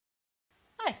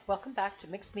Welcome back to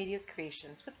Mixed Media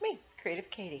Creations with me, Creative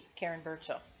Katie, Karen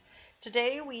Burchill.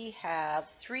 Today we have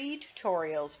 3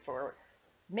 tutorials for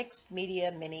mixed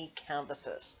media mini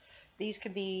canvases. These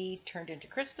can be turned into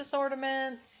Christmas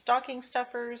ornaments, stocking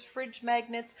stuffers, fridge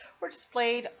magnets, or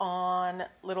displayed on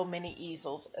little mini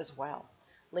easels as well.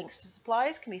 Links to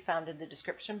supplies can be found in the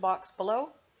description box below.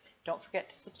 Don't forget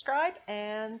to subscribe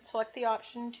and select the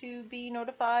option to be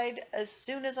notified as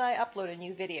soon as I upload a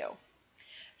new video.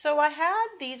 So I had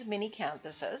these mini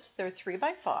canvases, they're 3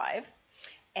 by 5,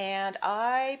 and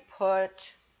I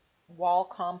put wall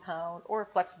compound or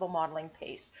flexible modeling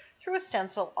paste through a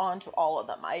stencil onto all of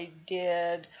them. I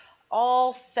did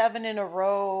all 7 in a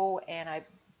row, and I,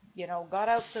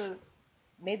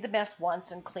 made the mess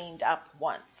once and cleaned up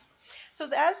once. So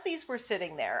as these were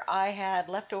sitting there, I had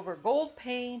leftover gold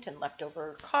paint and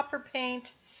leftover copper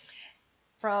paint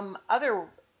from other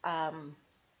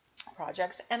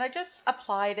projects, and I just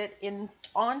applied it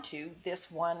onto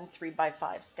this one 3 by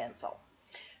 5 stencil.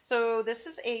 So this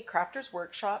is a Crafter's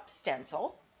Workshop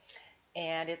stencil,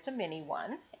 and it's a mini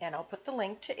one, and I'll put the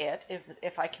link to it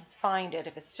if I can find it,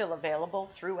 if it's still available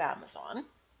through Amazon,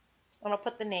 and I'll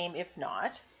put the name if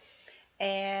not.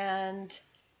 And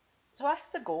so I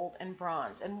have the gold and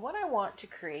bronze, and what I want to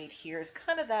create here is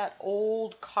kind of that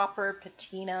old copper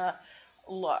patina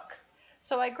look.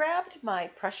 So I grabbed my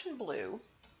Prussian blue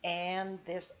and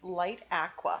this light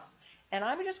aqua, and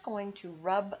I'm just going to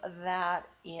rub that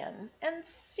in and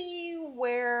see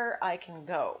where I can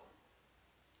go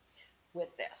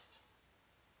with this.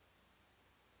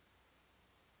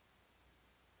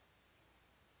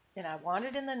 And I want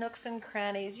it in the nooks and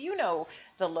crannies. You know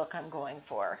the look I'm going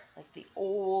for, like the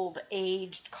old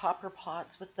aged copper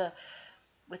pots with the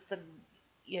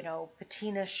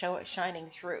patina shining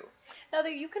through. Now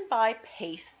you can buy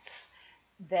pastes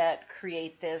that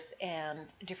create this and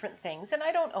different things, and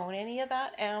I don't own any of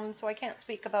that, and so I can't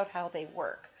speak about how they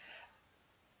work,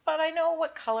 but I know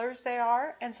what colors they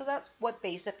are, and so that's what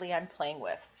basically I'm playing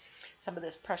with. Some of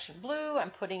this Prussian blue, I'm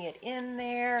putting it in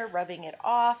there, rubbing it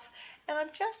off, and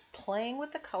I'm just playing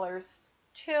with the colors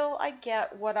till I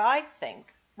get what I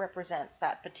think represents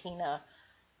that patina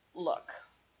look.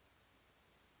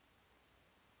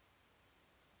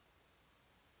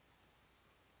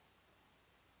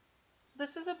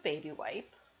 This is a baby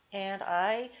wipe, and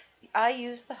I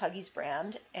use the Huggies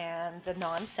brand and the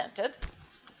non-scented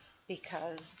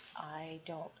because I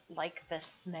don't like the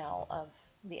smell of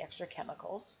the extra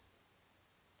chemicals.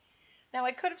 Now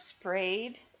I could have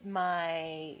sprayed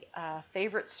my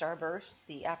favorite Starburst,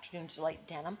 the Afternoon Delight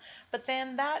Denim, but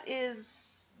then that can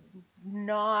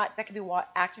be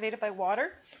activated by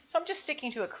water, so I'm just sticking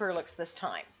to acrylics this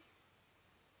time.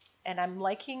 And I'm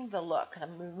liking the look.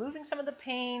 I'm removing some of the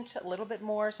paint a little bit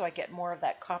more so I get more of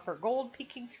that copper gold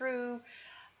peeking through.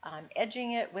 I'm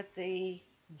edging it with the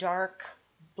dark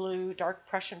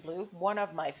Prussian blue, one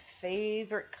of my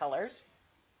favorite colors.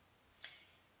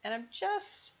 And I'm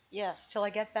just, till I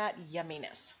get that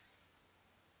yumminess.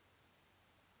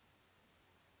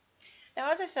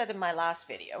 Now, as I said in my last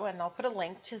video, and I'll put a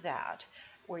link to that,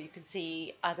 where you can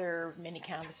see other mini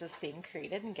canvases being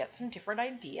created and get some different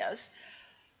ideas.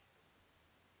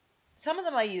 Some of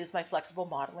them I used my flexible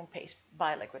modeling paste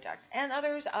by Liquitex, and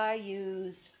others I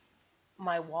used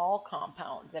my wall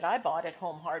compound that I bought at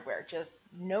Home Hardware, just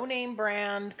no name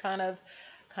brand kind of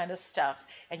stuff,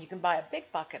 and you can buy a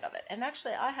big bucket of it. And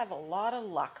actually I have a lot of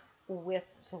luck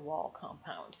with the wall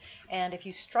compound, and if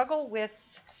you struggle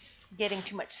with getting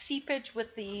too much seepage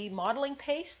with the modeling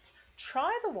pastes,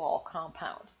 try the wall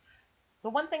compound.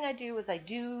 The one thing I do is I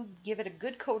do give it a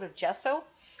good coat of gesso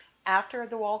after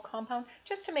the wall compound,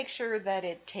 just to make sure that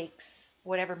it takes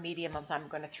whatever mediums I'm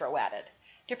going to throw at it.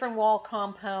 Different wall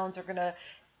compounds are going to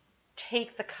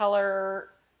take the color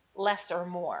less or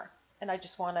more, and I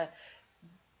just want to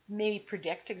maybe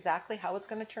predict exactly how it's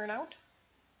going to turn out.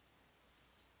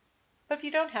 But if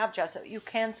you don't have gesso, you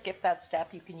can skip that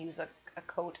step. You can use a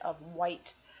coat of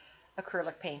white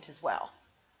acrylic paint as well,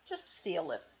 just to seal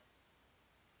it.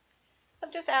 I'm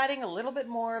just adding a little bit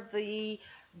more of the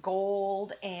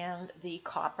gold and the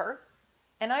copper.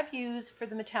 And I've used, for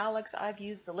the metallics, I've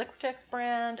used the Liquitex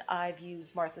brand, I've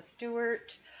used Martha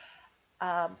Stewart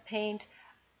paint,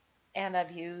 and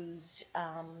I've used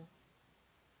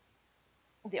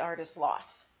the Artist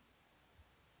Loft.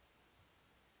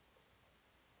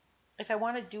 If I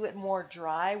want to do it more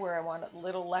dry, where I want a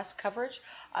little less coverage,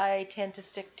 I tend to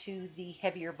stick to the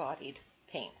heavier bodied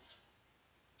paints.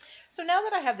 So now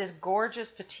that I have this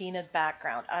gorgeous patinaed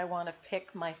background, I want to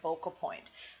pick my focal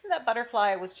point. And that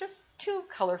butterfly was just too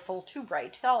colorful, too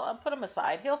bright. I'll put him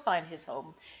aside. He'll find his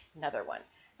home, another one.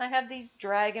 I have these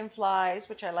dragonflies,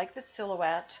 which I like the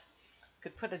silhouette.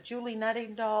 Could put a Julie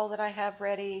Nutting doll that I have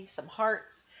ready, some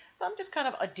hearts. So I'm just kind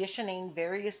of auditioning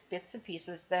various bits and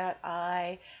pieces that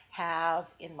I have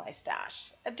in my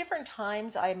stash. At different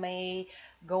times I may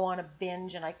go on a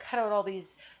binge and I cut out all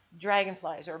these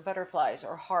dragonflies or butterflies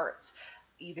or hearts,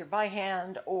 either by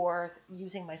hand or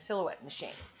using my silhouette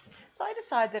machine. So I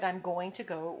decide that I'm going to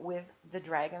go with the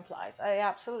dragonflies. I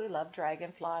absolutely love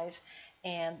dragonflies,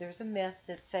 and there's a myth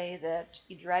that say that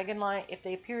dragonfly, if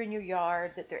they appear in your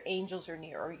yard, that their angels are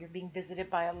near or you're being visited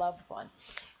by a loved one.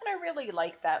 And I really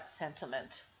like that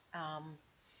sentiment.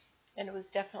 And it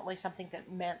was definitely something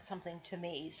that meant something to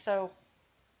me. So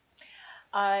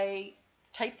I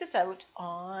typed this out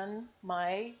on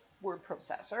my word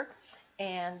processor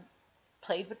and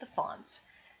played with the fonts.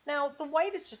 Now the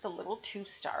white is just a little too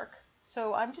stark,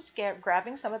 so I'm just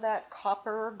grabbing some of that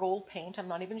copper or gold paint, I'm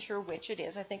not even sure which it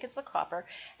is, I think it's the copper,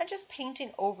 and just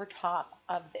painting over top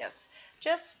of this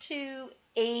just to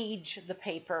age the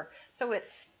paper so it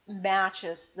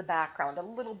matches the background a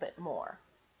little bit more.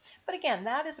 But again,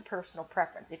 that is a personal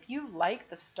preference. If you like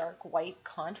the stark white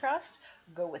contrast,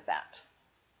 go with that.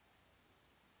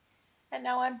 And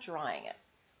now I'm drying it.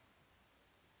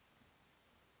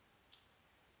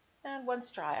 And once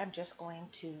dry, I'm just going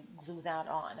to glue that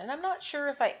on. And I'm not sure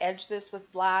if I edge this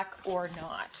with black or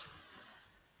not.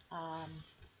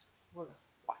 We'll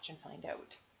watch and find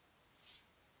out.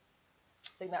 I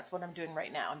think that's what I'm doing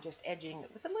right now. I'm just edging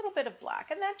it with a little bit of black.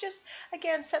 And that just,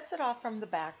 again, sets it off from the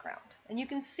background. And you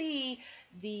can see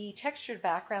the textured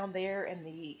background there and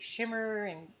the shimmer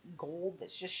and gold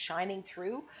that's just shining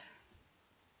through.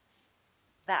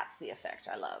 That's the effect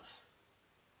I love.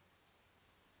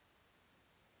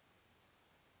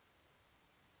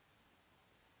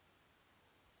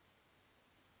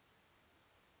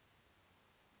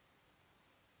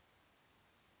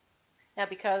 Now,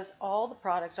 because all the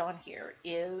product on here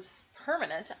is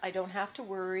permanent, I don't have to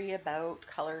worry about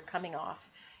color coming off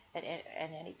at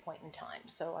any point in time.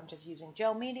 So I'm just using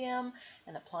gel medium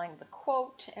and applying the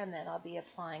quote, and then I'll be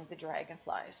applying the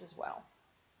dragonflies as well.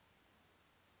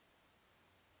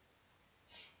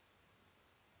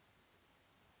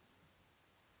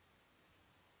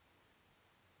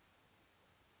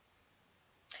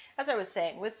 As I was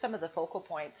saying, with some of the focal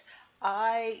points,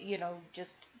 I,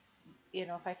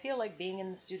 if I feel like being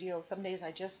in the studio, some days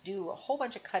I just do a whole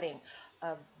bunch of cutting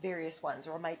of various ones,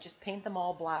 or I might just paint them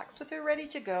all black so they're ready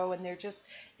to go and they're just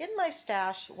in my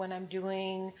stash when I'm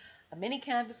doing a mini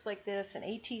canvas like this, an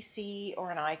ATC,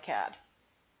 or an iCAD.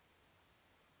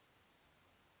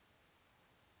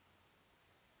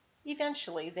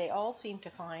 Eventually, they all seem to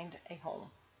find a home.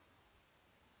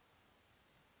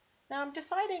 Now I'm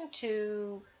deciding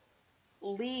to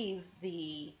leave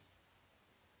the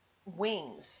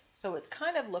wings so it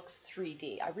kind of looks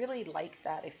 3D. I really like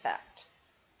that effect.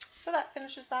 So that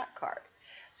finishes that card.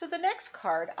 So the next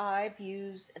card, I've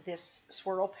used this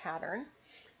swirl pattern,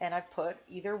 and I've put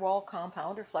either wall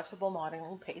compound or flexible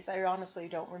modeling paste, I honestly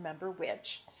don't remember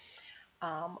which,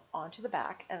 onto the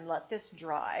back and let this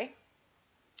dry.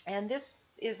 And this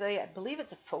is I believe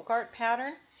it's a folk art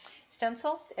pattern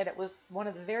stencil, and it was one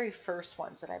of the very first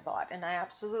ones that I bought, and I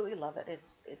absolutely love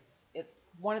it. It's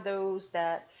one of those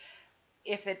that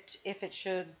if it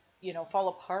should fall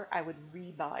apart, I would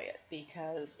rebuy it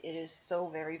because it is so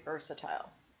very versatile.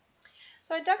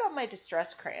 So I dug out my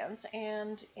distress crayons,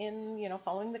 and in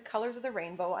following the colors of the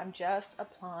rainbow, I'm just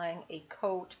applying a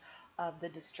coat of the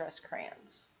distress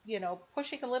crayons,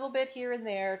 pushing a little bit here and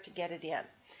there to get it in.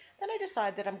 Then I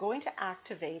decide that I'm going to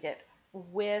activate it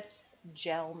with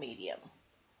gel medium.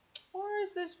 Or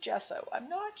is this gesso? I'm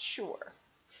not sure.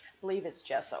 I believe it's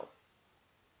gesso.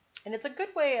 And it's a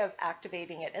good way of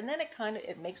activating it, and then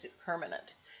it makes it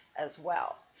permanent as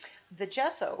well. The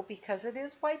gesso, because it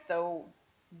is white though,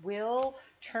 will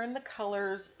turn the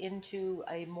colors into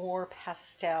a more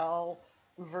pastel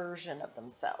version of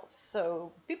themselves.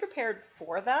 So be prepared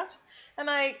for that. And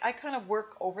I kind of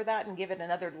work over that and give it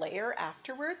another layer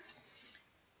afterwards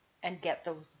and get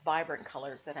those vibrant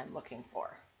colors that I'm looking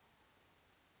for.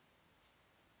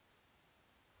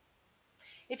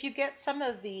 If you get some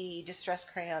of the distress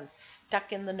crayons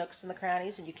stuck in the nooks and the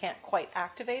crannies and you can't quite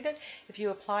activate it, if you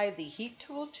apply the heat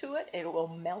tool to it, it will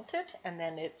melt it, and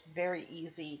then it's very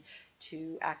easy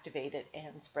to activate it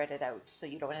and spread it out so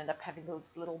you don't end up having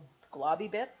those little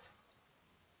globby bits.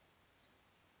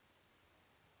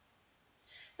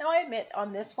 Now I admit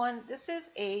on this one, this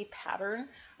is a pattern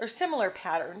or similar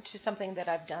pattern to something that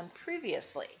I've done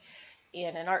previously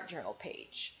in an art journal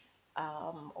page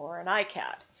or an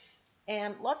iCAD.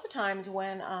 And lots of times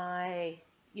when I'm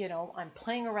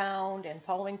playing around and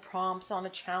following prompts on a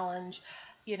challenge,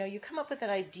 you come up with an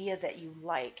idea that you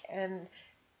like. And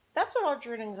that's what art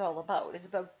journaling is all about. It's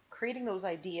about creating those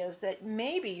ideas that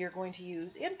maybe you're going to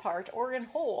use in part or in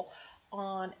whole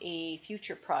on a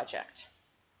future project.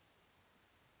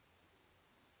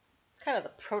 Kind of the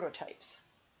prototypes.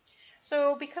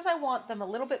 So because I want them a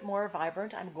little bit more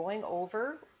vibrant, I'm going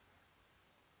over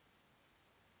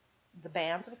the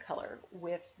bands of color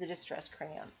with the Distress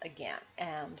crayon again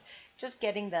and just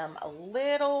getting them a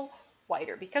little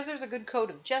whiter. Because there's a good coat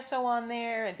of gesso on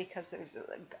there and because there's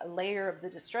a layer of the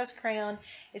Distress crayon,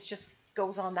 it just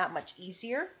goes on that much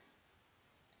easier.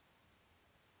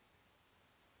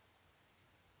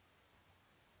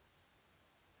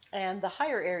 And the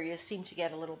higher areas seem to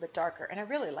get a little bit darker, and I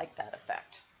really like that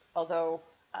effect, although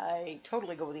I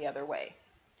totally go the other way.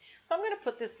 So I'm going to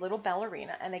put this little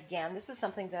ballerina, and again, this is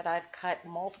something that I've cut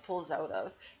multiples out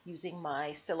of using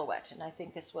my Silhouette, and I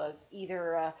think this was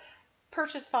either a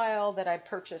purchase file that I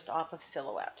purchased off of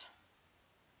Silhouette.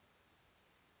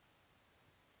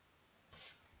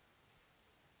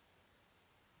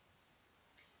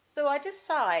 So I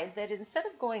decide that instead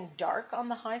of going dark on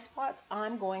the high spots,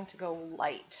 I'm going to go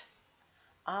light.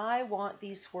 I want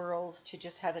these swirls to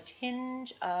just have a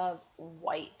tinge of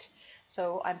white.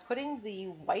 So I'm putting the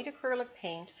white acrylic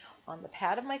paint on the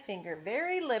pad of my finger,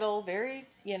 very little,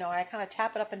 I kind of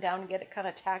tap it up and down and get it kind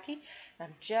of tacky. And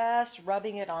I'm just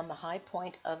rubbing it on the high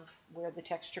point of where the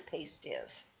texture paste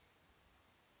is.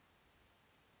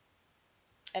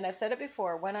 And I've said it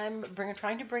before, when I'm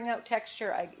trying to bring out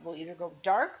texture, I will either go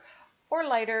dark or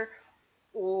lighter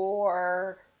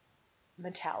or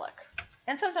metallic.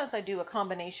 And sometimes I do a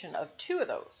combination of two of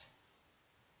those.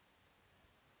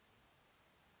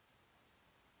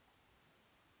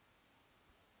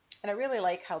 And I really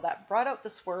like how that brought out the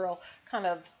swirl, kind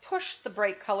of pushed the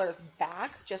bright colors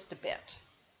back just a bit.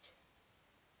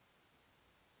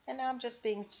 And now I'm just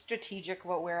being strategic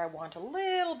about where I want a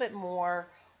little bit more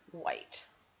white.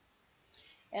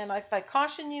 And if I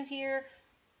caution you here,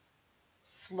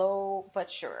 slow but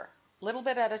sure, little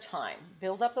bit at a time.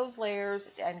 Build up those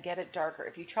layers and get it darker.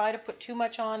 If you try to put too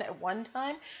much on at one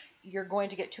time, you're going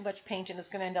to get too much paint and it's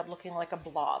going to end up looking like a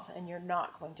blob and you're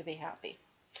not going to be happy.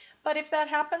 But if that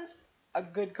happens, a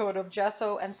good coat of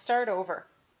gesso and start over.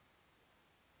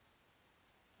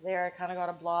 There, I kind of got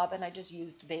a blob and I just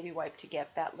used baby wipe to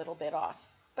get that little bit off.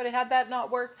 But had that not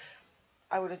worked,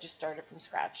 I would have just started from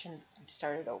scratch and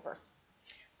started over.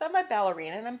 So I have my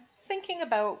ballerina and I'm thinking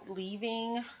about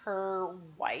leaving her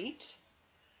white.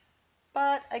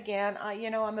 But again,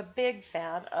 I'm a big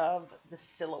fan of the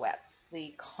silhouettes,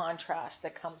 the contrast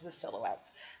that comes with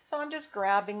silhouettes. So I'm just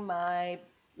grabbing my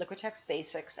Liquitex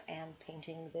Basics and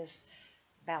painting this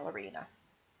ballerina.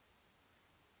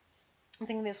 I'm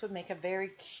thinking this would make a very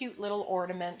cute little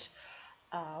ornament,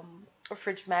 a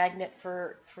fridge magnet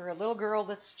for a little girl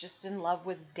that's just in love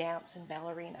with dance and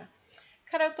ballerina.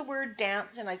 Cut out the word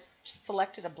dance and I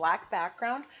selected a black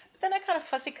background, but then I kind of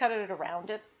fussy cutted it around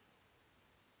it.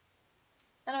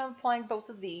 And I'm applying both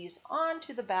of these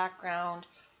onto the background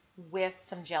with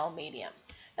some gel medium.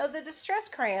 Now the Distress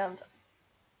crayons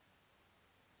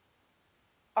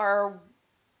are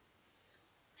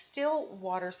still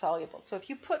water soluble. So if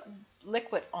you put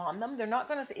liquid on them, they're not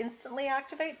going to instantly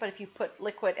activate, but if you put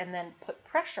liquid and then put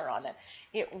pressure on it,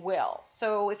 it will.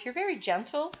 So if you're very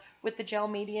gentle with the gel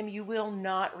medium, you will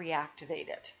not reactivate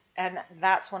it. And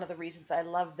that's one of the reasons I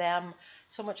love them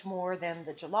so much more than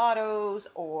the gelatos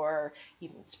or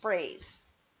even sprays.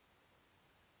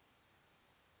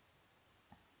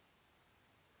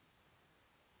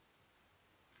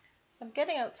 So I'm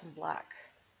getting out some black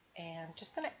and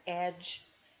just going to edge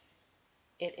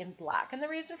it in black. And the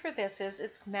reason for this is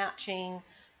it's matching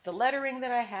the lettering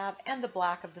that I have and the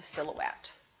black of the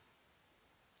silhouette.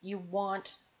 You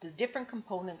want the different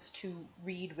components to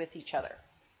read with each other.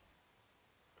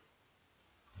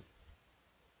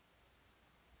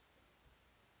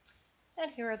 And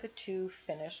here are the two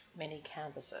finished mini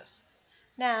canvases.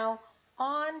 Now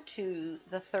on to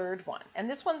the third one. And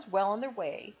this one's well on their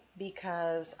way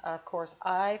because of course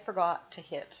I forgot to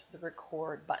hit the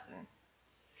record button.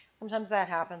 Sometimes that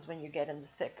happens when you get in the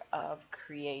thick of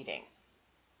creating.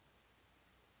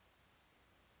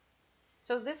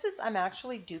 So I'm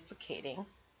actually duplicating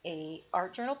a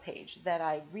art journal page that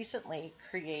I recently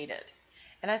created.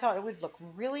 And I thought it would look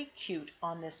really cute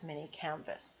on this mini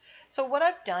canvas. So what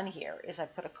I've done here is I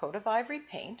put a coat of ivory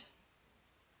paint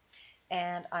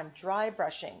and I'm dry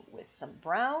brushing with some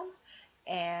brown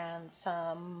and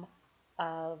some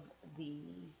of the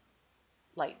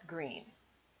light green.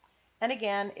 And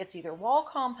again, it's either wall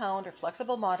compound or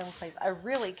flexible modeling clays. I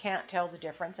really can't tell the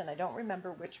difference and I don't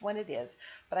remember which one it is,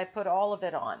 but I put all of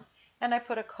it on. and I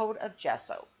put a coat of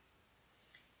gesso.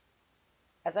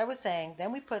 As I was saying,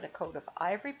 then we put a coat of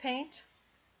ivory paint,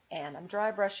 and I'm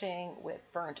dry brushing with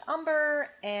burnt umber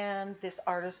and this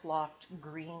Artist Loft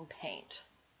green paint.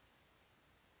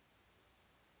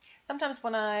 Sometimes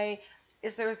when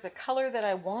there's a color that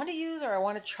I want to use or I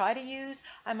want to try to use,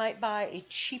 I might buy a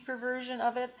cheaper version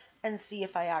of it and see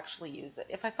if I actually use it.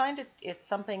 If I find it's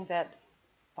something that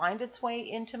finds its way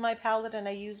into my palette and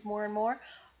I use more and more,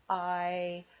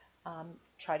 I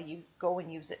try to go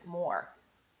and use it more.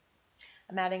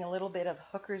 I'm adding a little bit of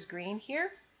Hooker's green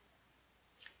here,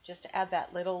 just to add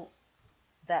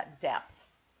that depth.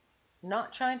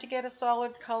 Not trying to get a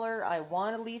solid color. I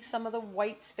want to leave some of the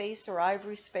white space or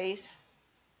ivory space.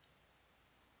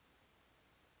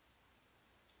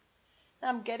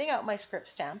 I'm getting out my script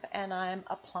stamp and I'm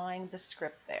applying the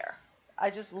script there. I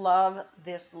just love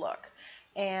this look.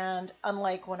 And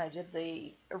unlike when I did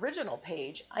the original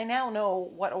page, I now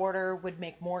know what order would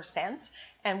make more sense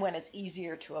and when it's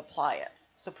easier to apply it.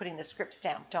 So putting the script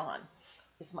stamped on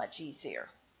is much easier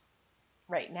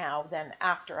right now than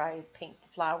after I paint the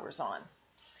flowers on.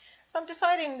 So I'm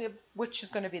deciding which is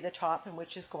going to be the top and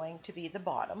which is going to be the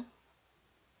bottom.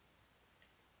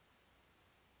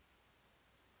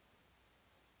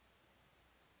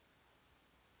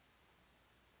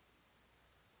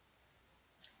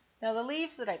 Now the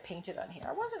leaves that I painted on here,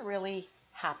 I wasn't really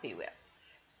happy with.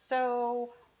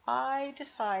 So I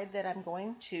decide that I'm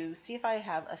going to see if I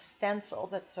have a stencil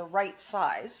that's the right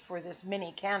size for this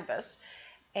mini canvas,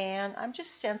 and I'm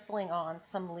just stenciling on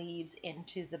some leaves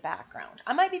into the background.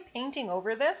 I might be painting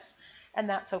over this, and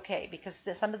that's okay because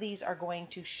some of these are going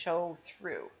to show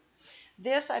through.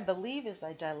 This, I believe, is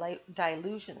a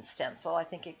dilution stencil. I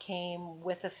think it came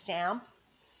with a stamp,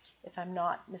 if I'm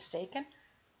not mistaken.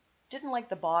 Didn't like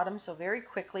the bottom, so very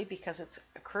quickly, because it's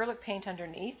acrylic paint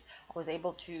underneath, I was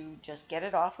able to just get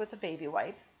it off with a baby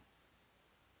wipe.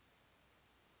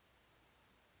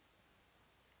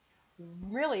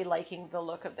 Really liking the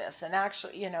look of this, and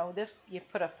actually, you know, this, you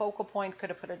put a focal point, could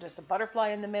have put just a butterfly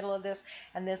in the middle of this,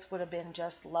 and this would have been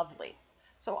just lovely.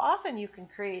 So often you can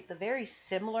create the very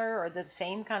similar or the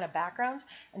same kind of backgrounds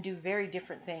and do very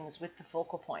different things with the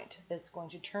focal point. It's going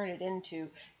to turn it into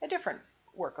a different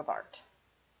work of art.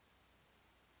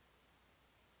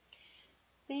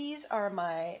 These are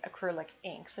my acrylic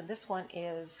inks, and this one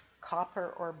is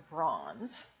copper or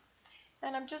bronze.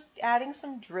 And I'm just adding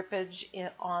some drippage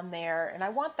on there, and I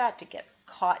want that to get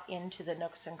caught into the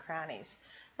nooks and crannies.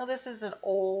 Now this is an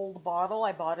old bottle.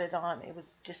 I bought it it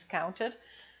was discounted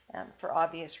for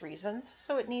obvious reasons.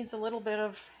 So it needs a little bit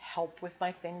of help with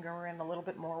my finger and a little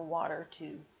bit more water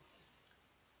to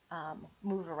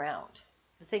move around.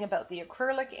 The thing about the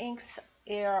acrylic inks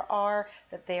are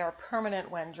that they are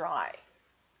permanent when dry.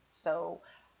 So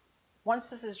once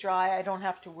this is dry, I don't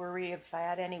have to worry if I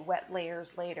add any wet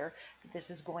layers later that this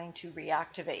is going to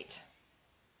reactivate.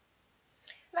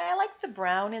 And I like the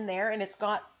brown in there, and it's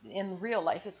got, in real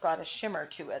life, it's got a shimmer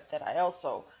to it that I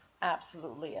also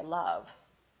absolutely love.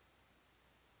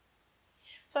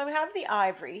 So I have the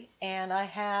ivory, and I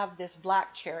have this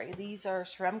black cherry. These are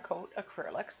Ceramic Coat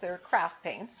acrylics. They're craft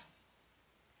paints.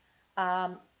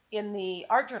 In the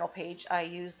art journal page, I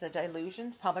used the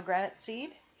Dilutions pomegranate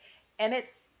seed, and it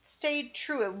stayed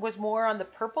true. It was more on the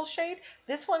purple shade.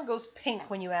 This one goes pink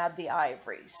when you add the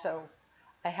ivory, so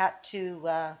I had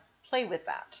to play with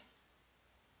that.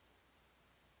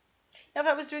 Now if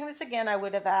I was doing this again, I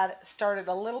would have started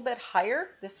a little bit higher.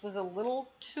 This was a little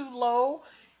too low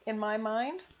in my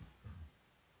mind.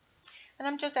 And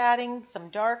I'm just adding some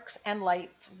darks and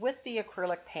lights with the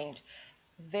acrylic paint,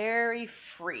 very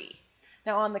free.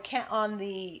 Now on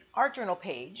the art journal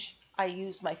page, I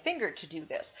used my finger to do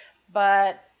this,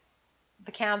 but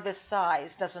the canvas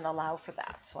size doesn't allow for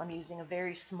that, so I'm using a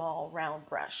very small round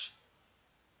brush.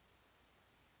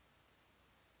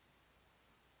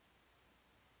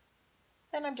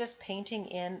 Then I'm just painting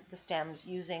in the stems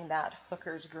using that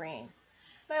Hooker's green.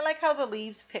 And I like how the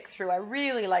leaves pick through. I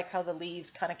really like how the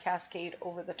leaves kind of cascade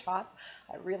over the top.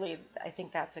 I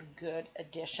think that's a good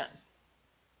addition.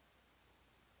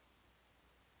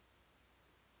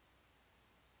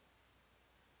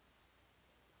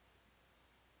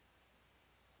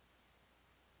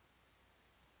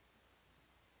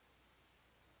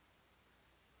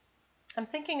 I'm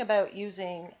thinking about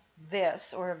using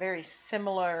this or a very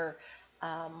similar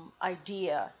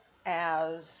idea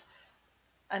as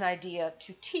an idea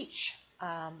to teach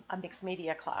a mixed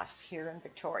media class here in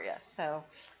Victoria. So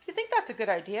if you think that's a good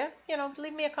idea,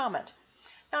 leave me a comment.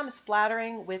 Now I'm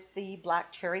splattering with the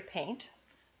black cherry paint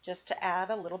just to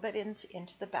add a little bit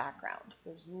into the background.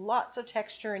 There's lots of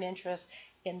texture and interest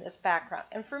in this background.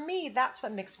 And for me, that's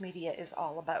what mixed media is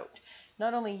all about.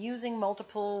 Not only using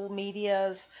multiple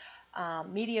mediums,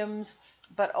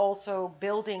 but also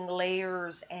building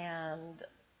layers and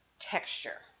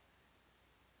texture.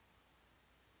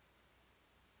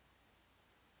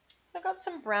 So I got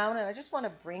some brown, and I just want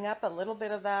to bring up a little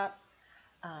bit of that,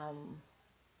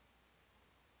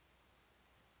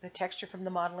 the texture from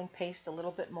the modeling paste a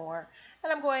little bit more.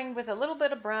 And I'm going with a little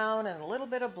bit of brown and a little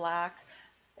bit of black,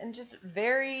 and just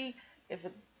very, if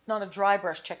it's not a dry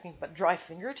brush technique, but dry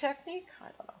finger technique, I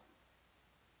don't know.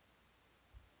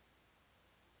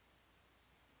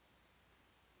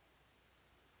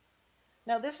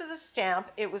 Now this is a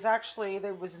stamp. It was actually,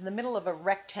 there was in the middle of a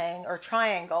rectangle or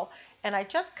triangle, and I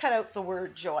just cut out the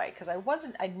word joy because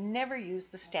I'd never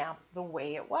used the stamp the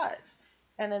way it was.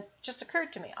 And it just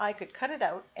occurred to me, I could cut it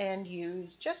out and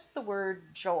use just the word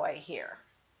joy here.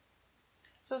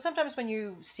 So sometimes when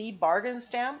you see bargain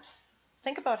stamps,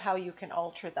 think about how you can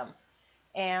alter them.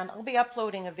 And I'll be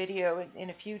uploading a video in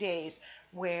a few days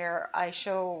where I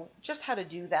show just how to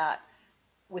do that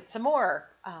with some more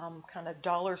kind of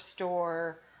dollar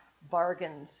store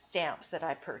bargain stamps that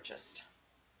I purchased.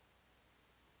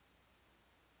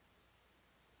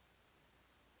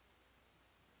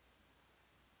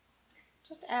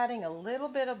 Just adding a little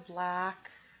bit of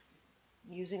black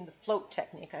using the float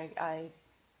technique. I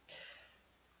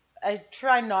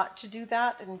try not to do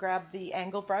that and grab the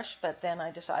angle brush, but then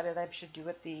I decided I should do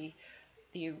it the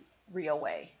real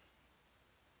way.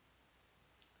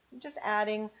 I'm just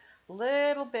adding a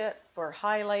little bit for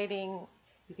highlighting.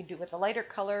 You can do it with a lighter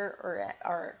color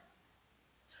or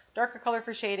darker color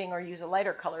for shading, or use a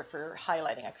lighter color for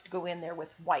highlighting. I could go in there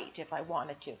with white if I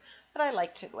wanted to, but I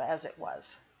liked it as it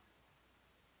was.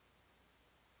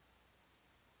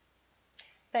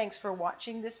 Thanks for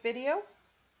watching this video.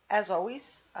 As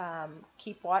always,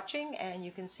 keep watching and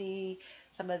you can see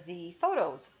some of the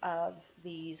photos of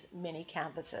these mini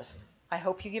canvases. I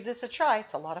hope you give this a try.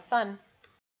 It's a lot of fun.